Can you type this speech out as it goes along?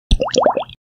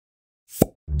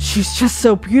She's just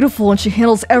so beautiful and she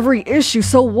handles every issue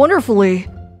so wonderfully.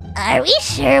 Are we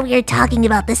sure we're talking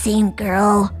about the same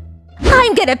girl?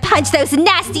 I'm gonna punch those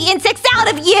nasty insects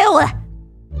out of you!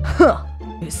 Huh.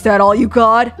 Is that all you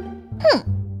got?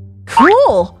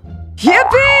 Cool!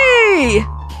 Yippee!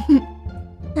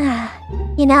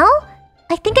 You know,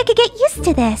 I think I could get used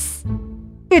to this.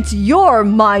 It's your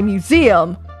my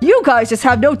museum. You guys just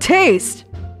have no taste.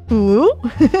 Ooh.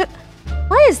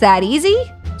 Why is that easy?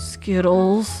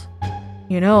 Skittles.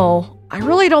 You know, I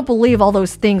really don't believe all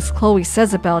those things Chloe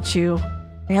says about you.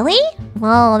 Really?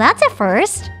 Well, that's a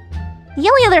first. The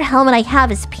only other helmet I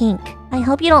have is pink. I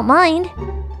hope you don't mind.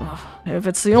 If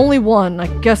it's the only one, I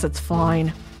guess it's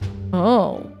fine.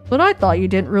 Oh, but I thought you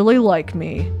didn't really like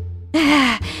me.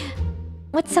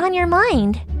 What's on your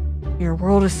mind? Your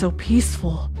world is so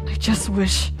peaceful.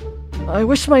 I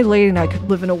wish my lady and I could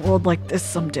live in a world like this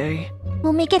someday.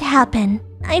 We'll make it happen.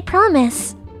 I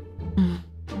promise.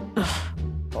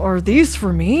 Are these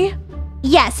for me?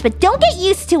 Yes, but don't get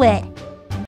used to it.